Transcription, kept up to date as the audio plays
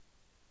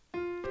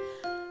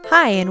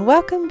Hi, and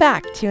welcome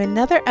back to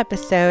another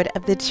episode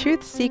of the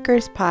Truth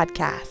Seekers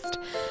podcast.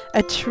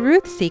 A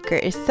truth seeker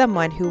is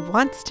someone who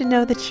wants to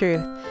know the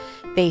truth.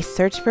 They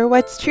search for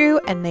what's true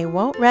and they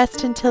won't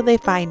rest until they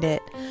find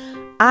it.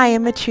 I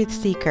am a truth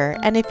seeker,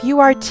 and if you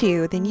are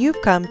too, then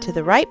you've come to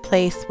the right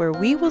place where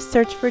we will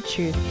search for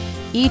truth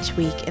each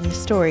week in the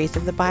stories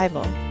of the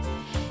Bible.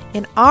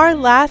 In our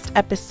last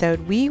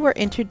episode, we were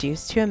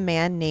introduced to a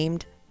man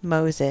named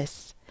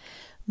Moses.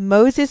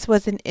 Moses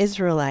was an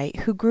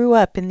Israelite who grew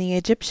up in the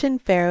Egyptian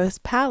Pharaoh's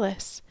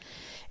palace.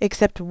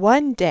 Except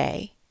one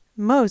day,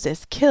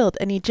 Moses killed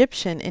an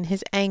Egyptian in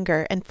his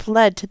anger and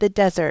fled to the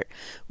desert,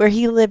 where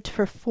he lived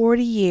for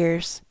 40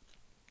 years.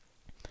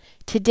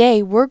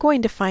 Today, we're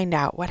going to find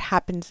out what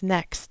happens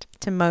next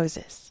to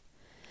Moses.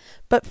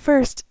 But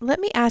first, let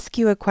me ask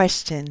you a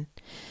question.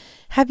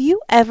 Have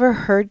you ever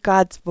heard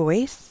God's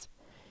voice?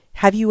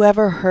 Have you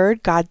ever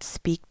heard God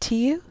speak to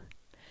you?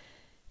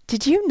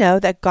 Did you know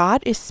that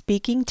God is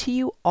speaking to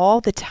you all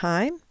the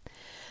time?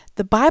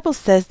 The Bible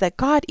says that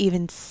God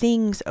even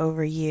sings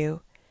over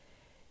you.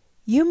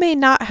 You may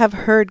not have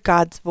heard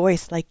God's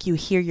voice like you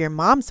hear your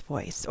mom's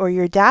voice or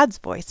your dad's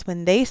voice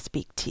when they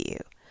speak to you.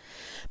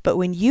 But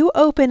when you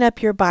open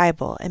up your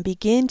Bible and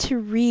begin to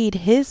read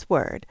His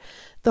Word,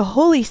 the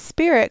Holy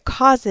Spirit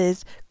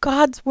causes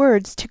God's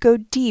words to go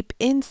deep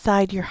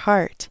inside your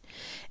heart.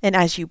 And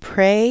as you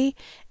pray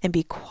and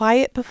be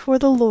quiet before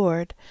the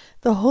Lord,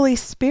 the Holy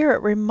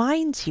Spirit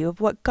reminds you of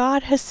what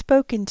God has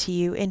spoken to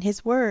you in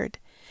His Word.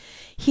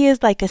 He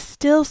is like a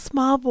still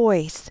small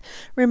voice,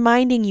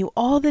 reminding you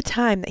all the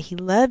time that He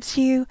loves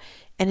you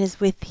and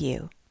is with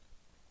you.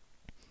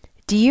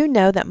 Do you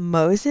know that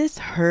Moses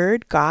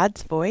heard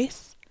God's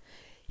voice?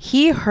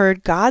 He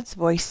heard God's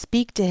voice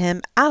speak to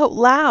him out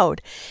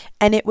loud,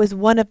 and it was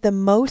one of the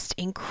most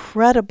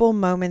incredible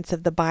moments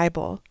of the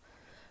Bible.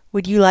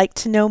 Would you like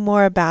to know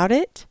more about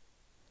it?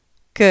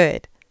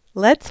 Good.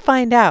 Let's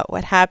find out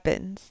what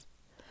happens.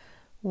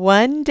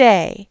 One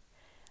day,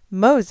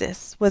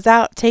 Moses was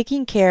out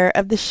taking care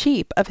of the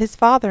sheep of his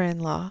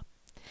father-in-law.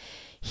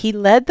 He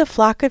led the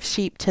flock of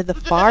sheep to the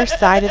far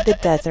side of the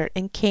desert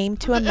and came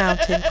to a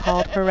mountain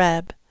called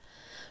Horeb.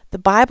 The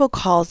Bible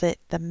calls it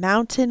the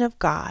mountain of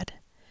God.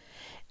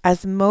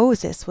 As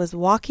Moses was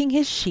walking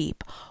his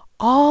sheep,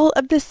 all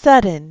of a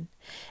sudden,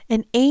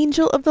 an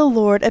angel of the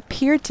Lord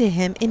appeared to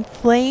him in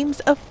flames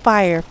of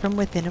fire from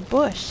within a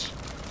bush.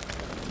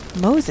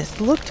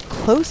 Moses looked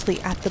closely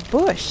at the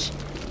bush.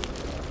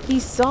 He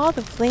saw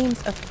the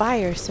flames of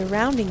fire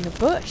surrounding the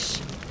bush,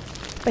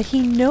 but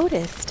he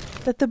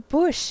noticed that the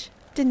bush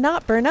did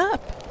not burn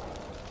up.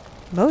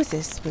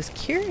 Moses was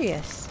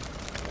curious.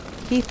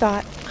 He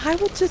thought, I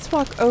will just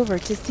walk over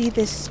to see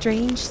this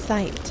strange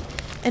sight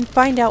and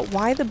find out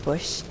why the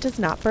bush does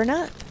not burn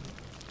up.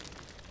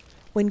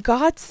 When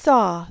God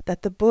saw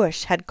that the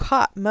bush had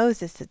caught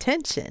Moses'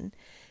 attention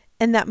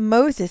and that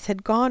Moses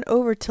had gone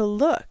over to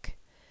look,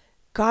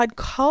 God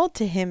called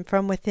to him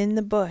from within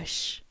the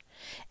bush.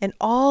 And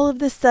all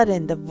of a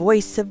sudden, the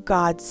voice of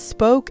God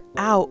spoke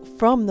out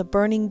from the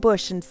burning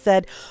bush and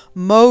said,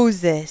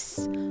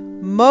 Moses,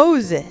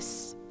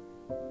 Moses.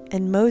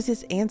 And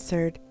Moses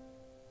answered,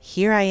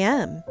 Here I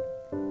am.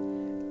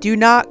 Do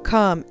not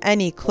come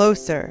any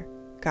closer,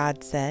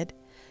 God said.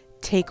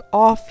 Take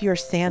off your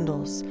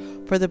sandals,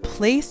 for the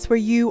place where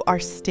you are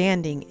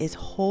standing is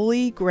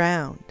holy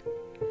ground.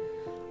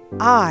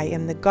 I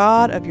am the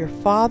God of your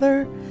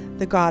father,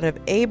 the God of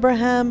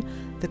Abraham,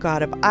 the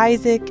God of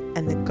Isaac,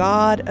 and the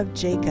God of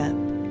Jacob.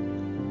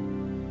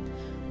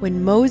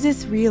 When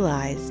Moses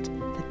realized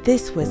that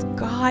this was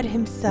God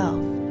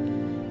Himself,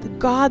 the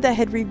God that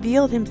had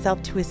revealed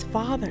Himself to his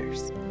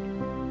fathers,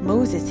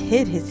 Moses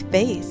hid his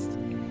face.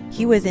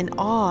 He was in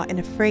awe and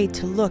afraid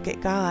to look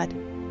at God.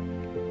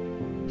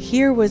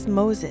 Here was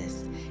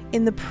Moses,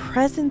 in the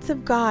presence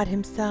of God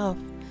Himself,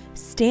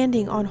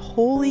 standing on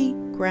holy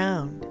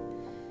ground.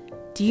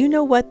 Do you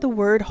know what the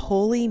word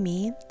holy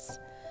means?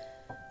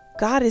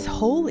 God is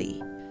holy,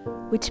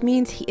 which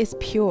means He is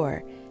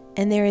pure,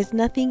 and there is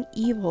nothing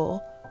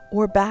evil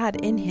or bad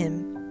in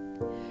Him.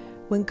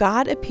 When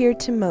God appeared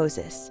to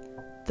Moses,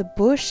 the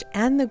bush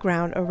and the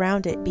ground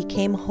around it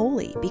became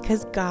holy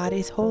because God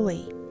is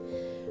holy.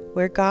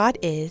 Where God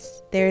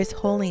is, there is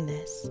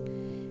holiness.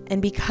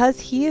 And because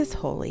He is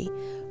holy,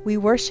 we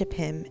worship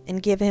Him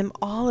and give Him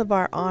all of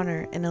our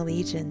honor and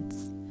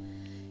allegiance.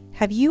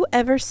 Have you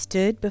ever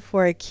stood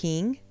before a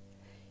king?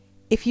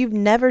 If you've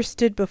never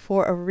stood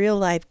before a real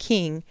live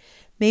king,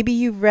 maybe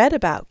you've read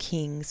about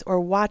kings or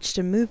watched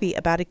a movie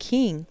about a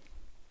king.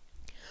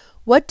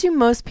 What do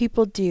most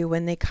people do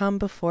when they come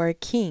before a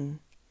king?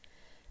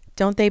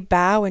 Don't they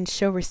bow and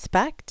show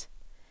respect?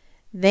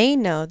 They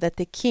know that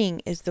the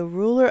king is the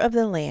ruler of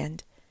the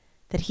land,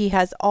 that he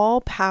has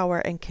all power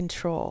and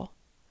control.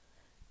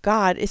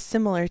 God is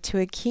similar to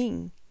a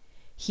king.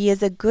 He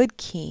is a good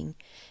king,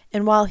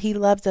 and while He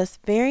loves us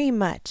very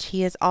much,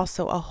 He is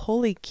also a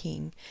holy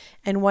king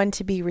and one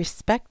to be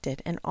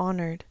respected and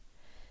honored.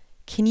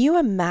 Can you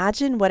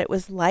imagine what it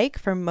was like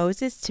for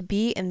Moses to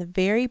be in the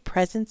very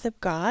presence of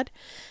God,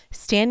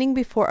 standing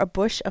before a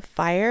bush of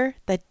fire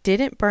that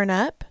didn't burn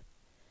up?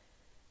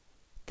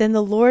 Then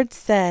the Lord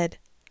said,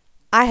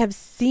 I have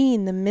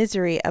seen the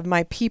misery of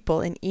my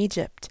people in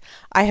Egypt.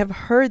 I have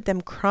heard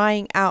them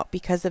crying out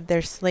because of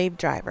their slave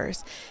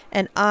drivers,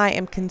 and I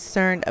am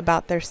concerned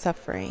about their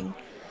suffering.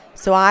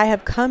 So I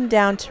have come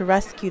down to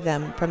rescue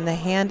them from the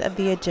hand of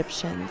the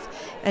Egyptians,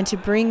 and to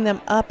bring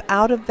them up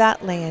out of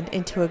that land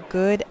into a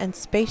good and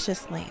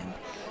spacious land,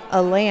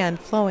 a land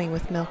flowing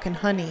with milk and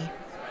honey.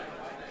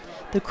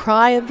 The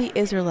cry of the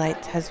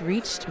Israelites has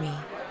reached me,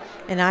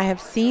 and I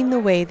have seen the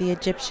way the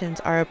Egyptians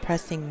are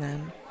oppressing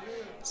them.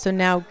 So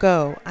now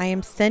go, I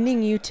am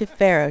sending you to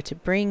Pharaoh to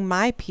bring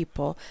my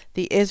people,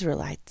 the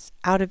Israelites,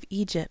 out of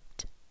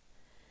Egypt.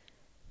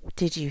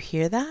 Did you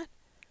hear that?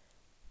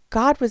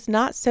 God was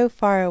not so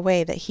far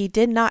away that he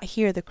did not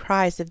hear the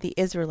cries of the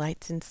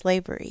Israelites in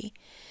slavery.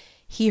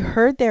 He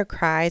heard their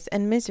cries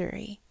and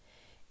misery.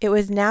 It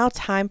was now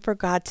time for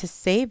God to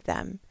save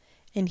them,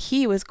 and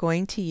he was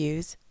going to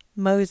use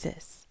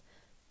Moses.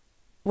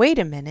 Wait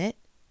a minute.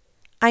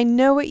 I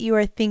know what you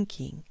are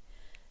thinking.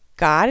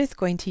 God is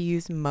going to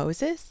use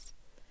Moses?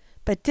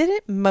 But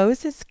didn't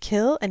Moses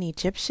kill an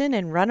Egyptian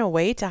and run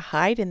away to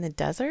hide in the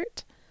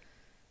desert?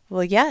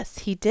 Well, yes,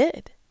 he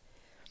did.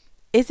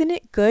 Isn't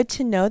it good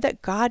to know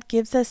that God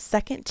gives us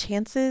second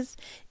chances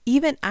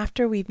even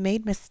after we've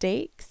made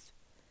mistakes?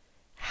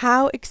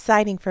 How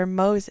exciting for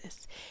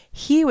Moses.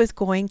 He was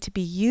going to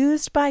be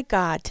used by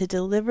God to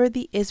deliver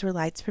the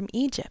Israelites from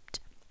Egypt.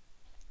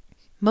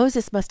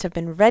 Moses must have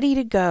been ready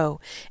to go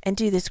and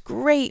do this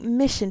great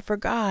mission for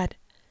God.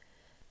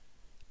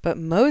 But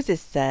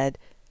Moses said,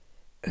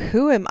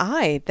 Who am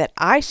I that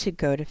I should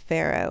go to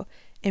Pharaoh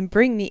and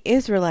bring the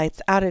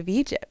Israelites out of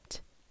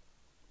Egypt?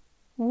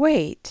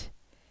 Wait,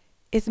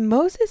 is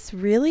Moses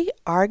really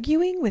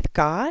arguing with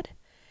God?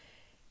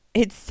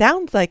 It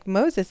sounds like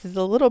Moses is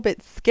a little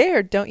bit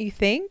scared, don't you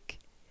think?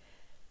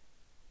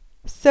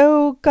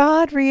 So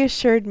God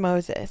reassured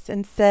Moses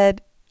and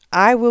said,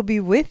 I will be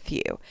with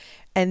you,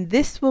 and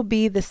this will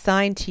be the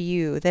sign to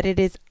you that it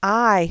is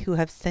I who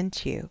have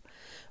sent you.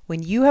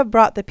 When you have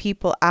brought the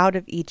people out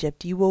of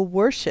Egypt, you will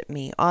worship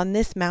me on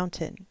this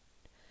mountain.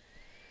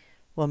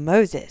 Well,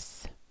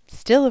 Moses,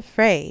 still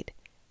afraid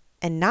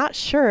and not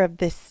sure of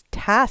this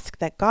task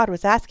that God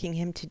was asking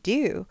him to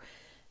do,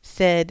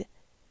 said,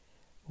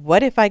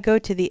 What if I go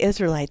to the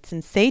Israelites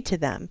and say to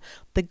them,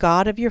 The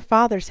God of your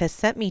fathers has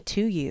sent me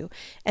to you,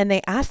 and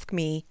they ask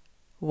me,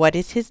 What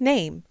is his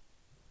name?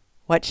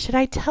 What should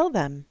I tell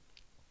them?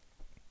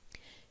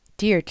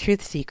 Dear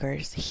truth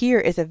seekers, here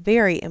is a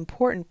very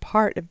important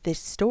part of this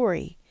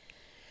story.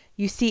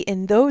 You see,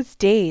 in those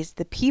days,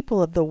 the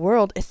people of the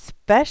world,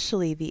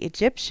 especially the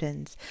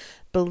Egyptians,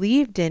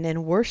 believed in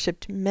and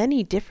worshipped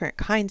many different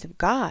kinds of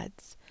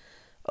gods.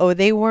 Oh,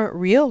 they weren't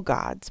real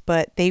gods,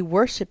 but they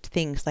worshipped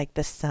things like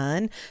the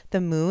sun,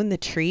 the moon, the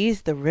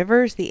trees, the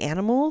rivers, the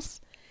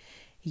animals.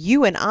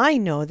 You and I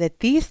know that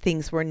these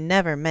things were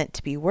never meant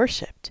to be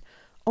worshipped.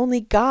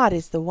 Only God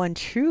is the one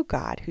true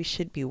God who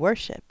should be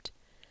worshipped.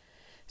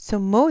 So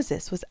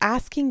Moses was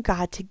asking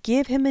God to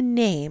give him a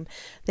name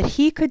that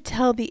he could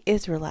tell the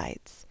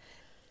Israelites.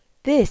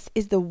 This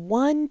is the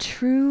one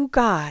true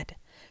God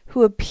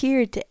who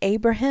appeared to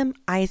Abraham,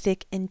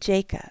 Isaac, and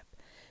Jacob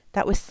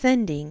that was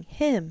sending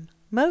him,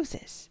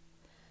 Moses.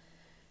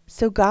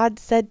 So God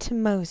said to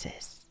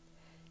Moses,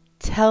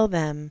 Tell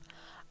them,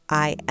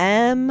 I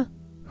am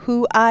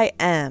who I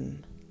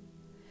am.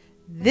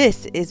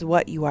 This is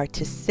what you are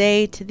to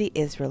say to the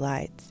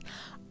Israelites.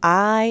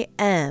 I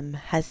am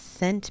has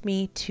sent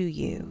me to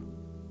you.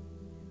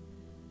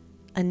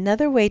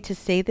 Another way to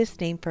say this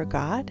name for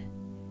God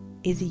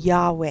is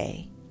Yahweh.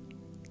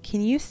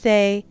 Can you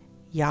say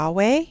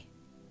Yahweh?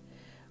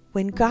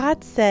 When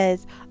God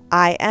says,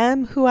 I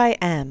am who I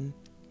am,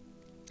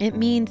 it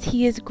means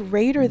he is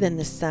greater than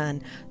the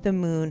sun, the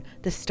moon,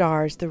 the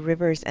stars, the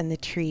rivers, and the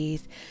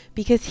trees,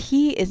 because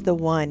he is the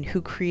one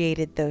who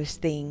created those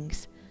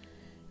things.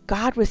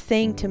 God was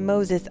saying to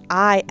Moses,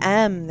 I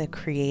am the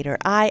creator.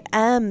 I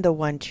am the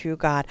one true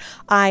God.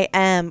 I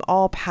am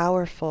all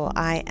powerful.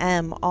 I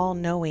am all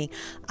knowing.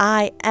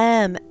 I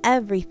am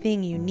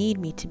everything you need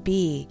me to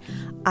be.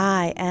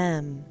 I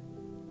am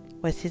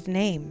was his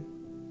name.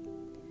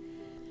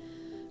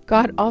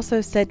 God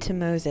also said to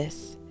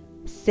Moses,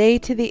 Say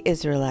to the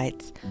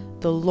Israelites,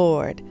 The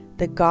Lord,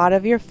 the God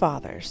of your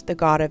fathers, the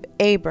God of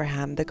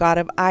Abraham, the God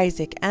of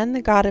Isaac, and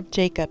the God of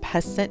Jacob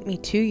has sent me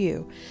to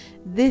you.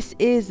 This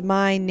is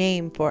my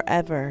name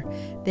forever,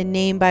 the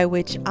name by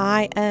which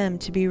I am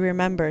to be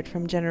remembered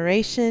from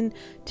generation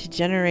to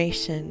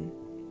generation.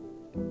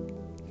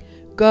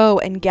 Go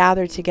and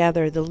gather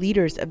together the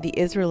leaders of the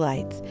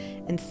Israelites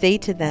and say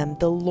to them,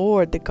 The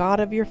Lord, the God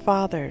of your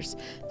fathers,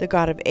 the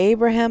God of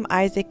Abraham,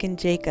 Isaac, and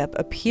Jacob,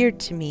 appeared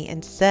to me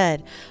and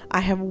said, I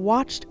have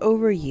watched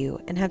over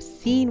you and have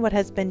seen what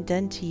has been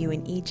done to you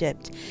in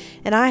Egypt,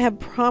 and I have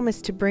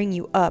promised to bring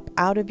you up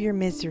out of your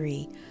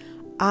misery.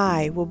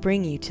 I will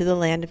bring you to the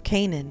land of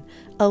Canaan,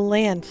 a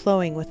land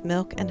flowing with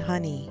milk and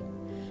honey.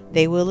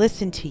 They will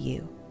listen to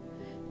you.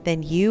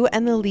 Then you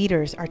and the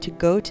leaders are to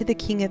go to the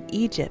king of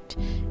Egypt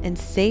and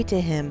say to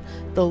him,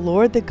 'The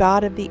Lord, the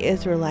God of the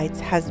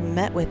Israelites, has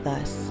met with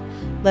us.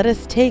 Let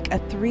us take a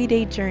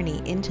 3-day journey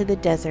into the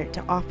desert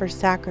to offer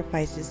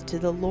sacrifices to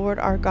the Lord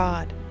our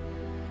God.'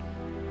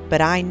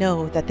 But I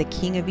know that the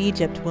king of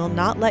Egypt will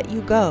not let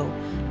you go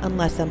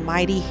unless a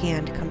mighty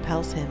hand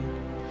compels him.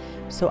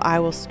 So I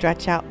will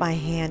stretch out my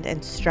hand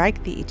and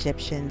strike the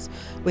Egyptians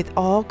with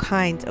all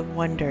kinds of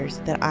wonders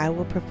that I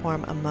will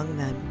perform among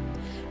them.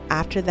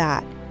 After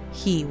that,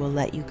 he will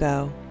let you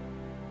go."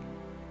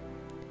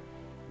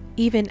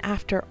 Even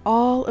after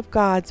all of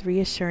God's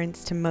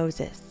reassurance to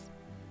Moses,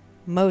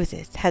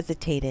 Moses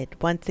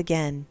hesitated once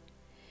again.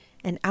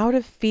 And out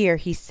of fear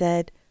he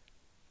said,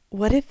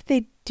 "What if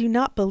they do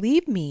not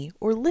believe me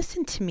or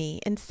listen to me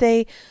and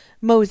say,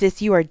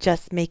 'Moses, you are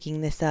just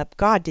making this up.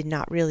 God did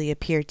not really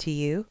appear to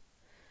you'?"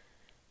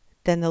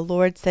 Then the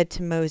Lord said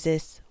to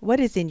Moses, "What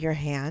is in your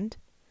hand?"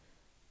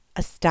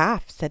 "A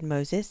staff," said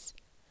Moses.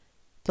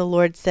 The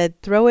Lord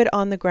said, "Throw it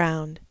on the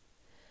ground."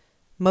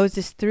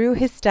 Moses threw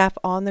his staff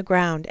on the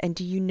ground, and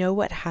do you know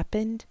what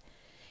happened?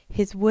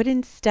 His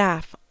wooden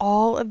staff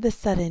all of a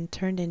sudden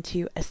turned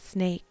into a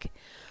snake.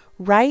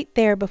 Right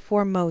there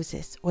before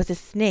Moses was a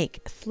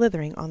snake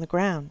slithering on the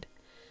ground.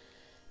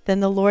 Then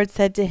the Lord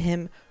said to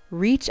him,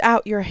 "Reach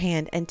out your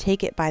hand and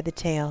take it by the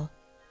tail."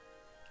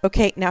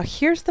 Okay, now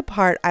here's the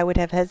part I would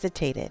have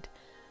hesitated.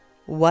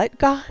 What,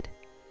 God?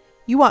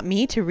 You want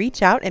me to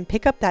reach out and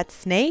pick up that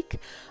snake?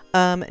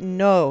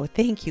 No,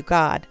 thank you,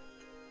 God.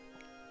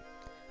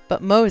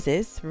 But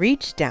Moses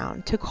reached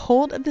down, took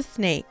hold of the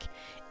snake,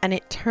 and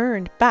it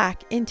turned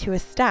back into a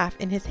staff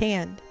in his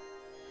hand.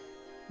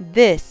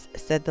 "This,"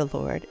 said the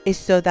Lord, "is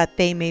so that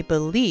they may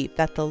believe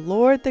that the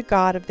Lord, the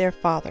God of their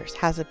fathers,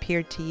 has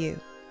appeared to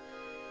you."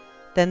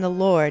 Then the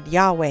Lord,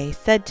 Yahweh,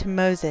 said to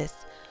Moses,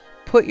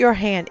 "Put your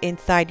hand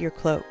inside your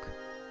cloak."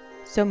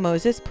 So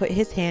Moses put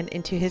his hand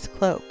into his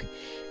cloak,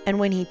 and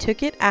when he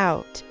took it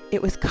out,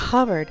 it was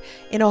covered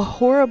in a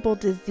horrible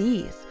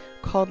disease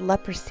called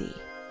leprosy.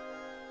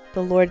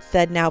 The Lord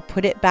said, "Now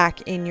put it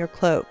back in your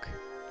cloak."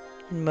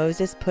 And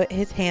Moses put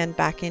his hand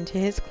back into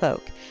his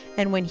cloak,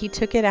 and when he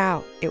took it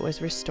out, it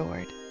was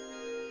restored.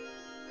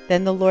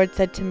 Then the Lord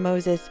said to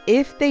Moses,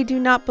 "If they do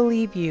not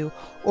believe you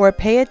or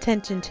pay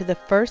attention to the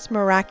first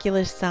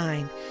miraculous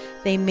sign,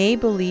 they may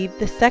believe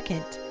the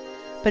second.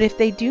 But if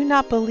they do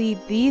not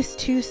believe these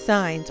 2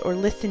 signs or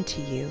listen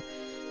to you,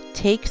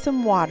 take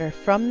some water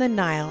from the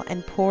Nile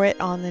and pour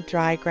it on the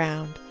dry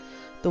ground.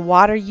 The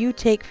water you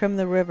take from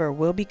the river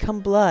will become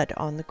blood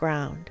on the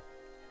ground."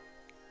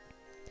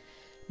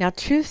 Now,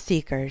 truth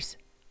seekers,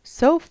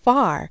 so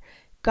far,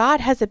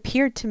 God has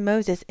appeared to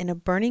Moses in a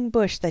burning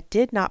bush that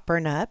did not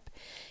burn up.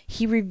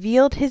 He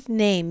revealed his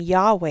name,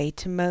 Yahweh,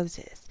 to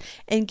Moses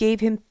and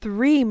gave him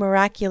 3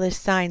 miraculous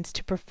signs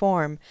to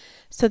perform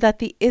so that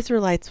the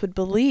Israelites would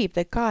believe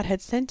that God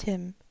had sent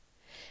him.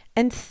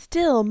 And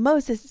still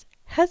Moses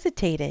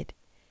hesitated.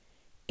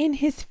 In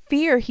his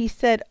fear he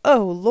said,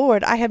 "Oh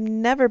Lord, I have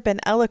never been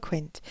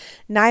eloquent,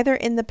 neither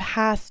in the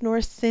past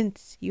nor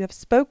since you have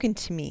spoken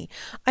to me.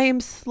 I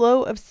am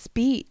slow of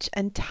speech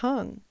and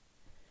tongue."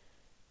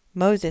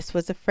 Moses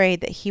was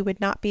afraid that he would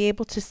not be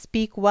able to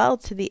speak well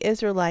to the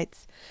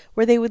Israelites,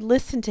 where they would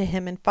listen to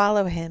him and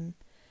follow him.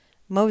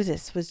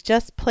 Moses was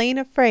just plain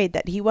afraid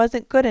that he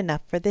wasn't good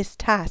enough for this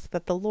task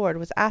that the Lord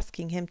was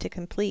asking him to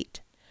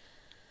complete.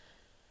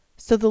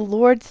 So the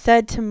Lord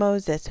said to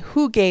Moses,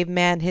 "Who gave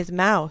man his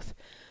mouth?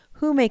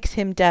 Who makes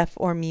him deaf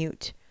or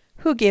mute?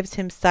 Who gives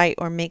him sight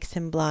or makes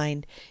him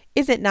blind?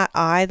 Is it not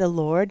I, the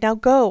Lord? Now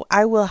go,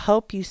 I will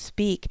help you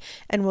speak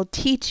and will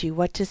teach you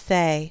what to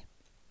say."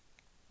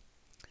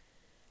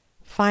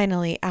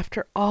 Finally,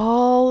 after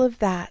all of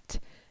that,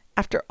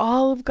 after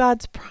all of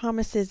God's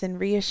promises and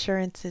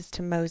reassurances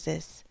to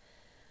Moses,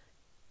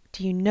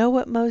 do you know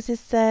what Moses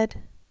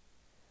said?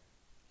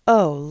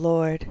 "Oh,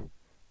 Lord,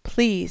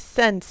 please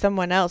send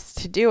someone else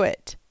to do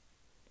it."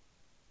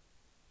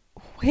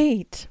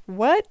 Wait,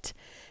 what?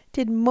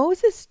 Did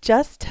Moses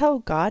just tell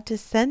God to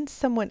send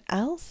someone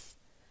else?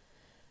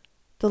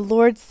 The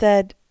Lord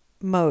said,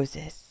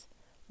 "Moses,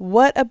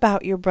 what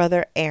about your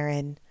brother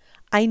Aaron?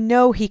 I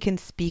know he can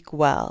speak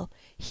well.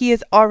 He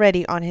is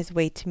already on his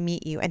way to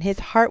meet you, and his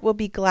heart will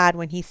be glad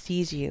when he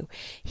sees you.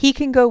 He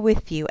can go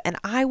with you, and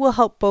I will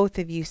help both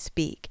of you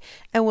speak,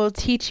 and will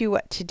teach you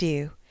what to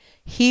do.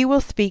 He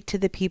will speak to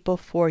the people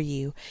for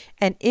you,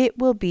 and it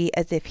will be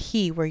as if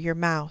he were your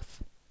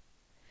mouth."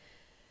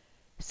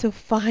 So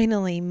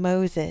finally,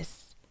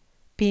 Moses,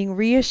 being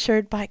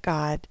reassured by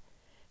God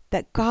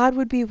that God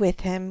would be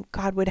with him,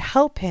 God would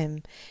help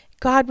him,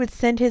 God would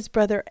send his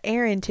brother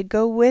Aaron to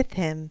go with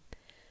him,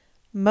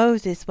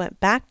 Moses went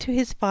back to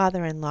his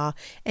father-in-law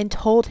and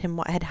told him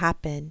what had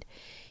happened.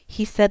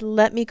 He said,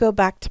 "Let me go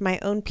back to my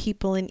own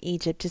people in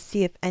Egypt to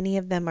see if any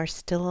of them are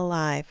still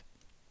alive."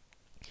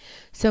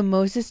 So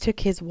Moses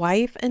took his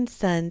wife and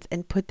sons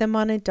and put them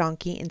on a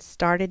donkey and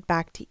started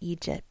back to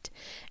Egypt.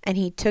 And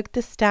he took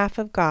the staff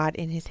of God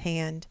in his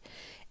hand.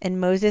 And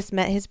Moses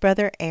met his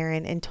brother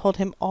Aaron and told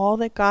him all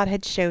that God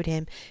had showed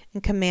him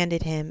and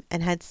commanded him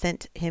and had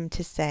sent him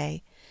to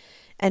say.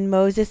 And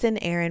Moses and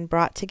Aaron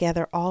brought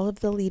together all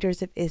of the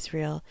leaders of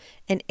Israel,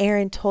 and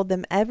Aaron told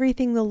them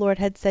everything the Lord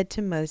had said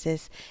to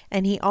Moses,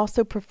 and he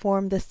also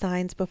performed the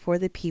signs before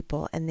the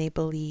people, and they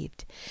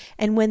believed.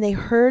 And when they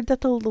heard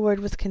that the Lord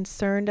was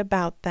concerned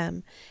about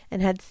them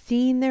and had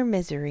seen their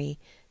misery,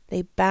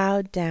 they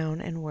bowed down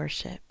and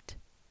worshipped.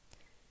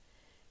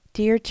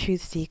 Dear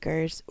truth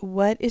seekers,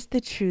 what is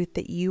the truth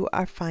that you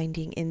are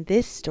finding in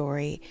this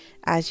story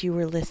as you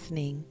were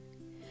listening?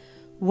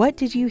 What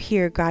did you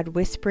hear God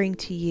whispering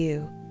to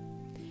you?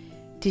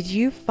 Did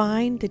you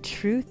find the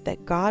truth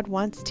that God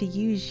wants to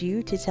use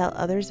you to tell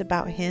others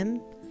about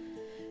Him?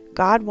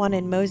 God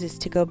wanted Moses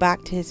to go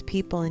back to his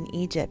people in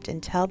Egypt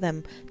and tell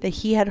them that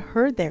He had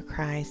heard their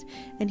cries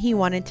and He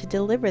wanted to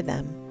deliver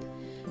them.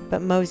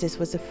 But Moses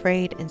was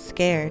afraid and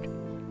scared.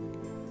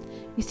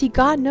 You see,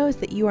 God knows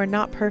that you are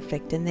not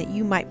perfect and that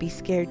you might be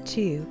scared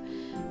too.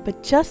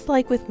 But just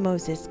like with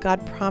Moses,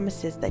 God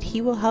promises that He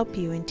will help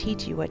you and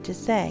teach you what to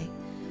say.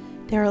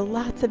 There are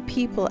lots of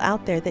people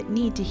out there that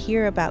need to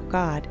hear about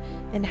God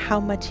and how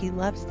much He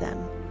loves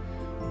them.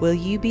 Will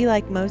you be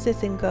like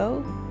Moses and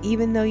go,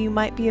 even though you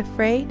might be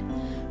afraid?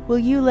 Will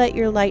you let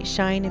your light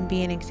shine and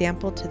be an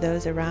example to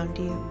those around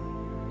you?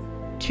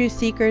 Truth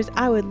seekers,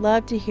 I would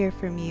love to hear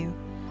from you.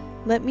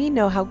 Let me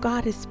know how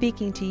God is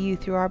speaking to you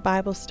through our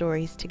Bible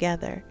stories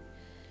together.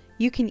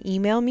 You can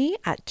email me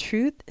at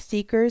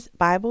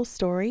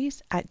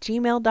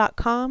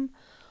truthseekersbiblestories@gmail.com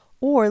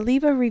or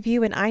leave a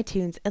review in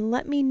iTunes and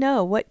let me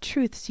know what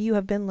truths you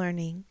have been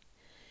learning.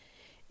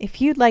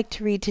 If you'd like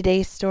to read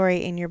today's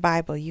story in your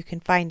Bible, you can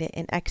find it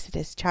in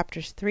Exodus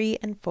chapters 3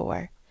 and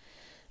 4.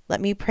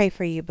 Let me pray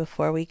for you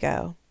before we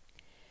go.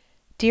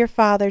 Dear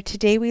Father,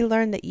 today we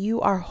learn that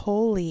you are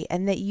holy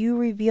and that you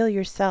reveal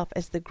yourself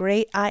as the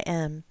great I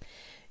am.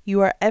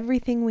 You are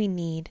everything we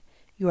need.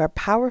 You are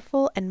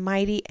powerful and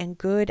mighty and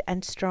good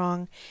and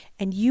strong,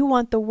 and you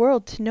want the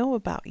world to know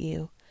about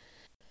you.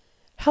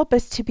 Help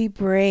us to be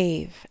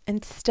brave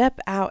and step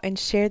out and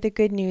share the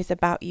good news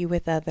about you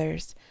with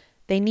others.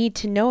 They need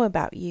to know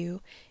about you,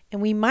 and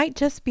we might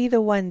just be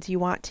the ones you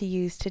want to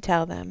use to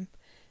tell them.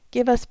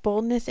 Give us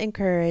boldness and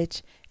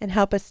courage, and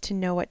help us to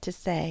know what to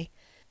say.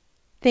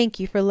 Thank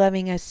you for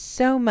loving us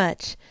so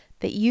much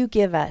that you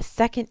give us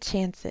second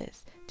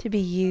chances to be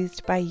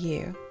used by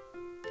you.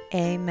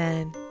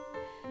 Amen.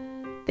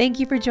 Thank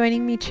you for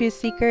joining me, Truth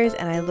Seekers,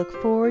 and I look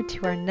forward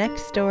to our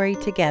next story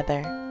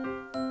together.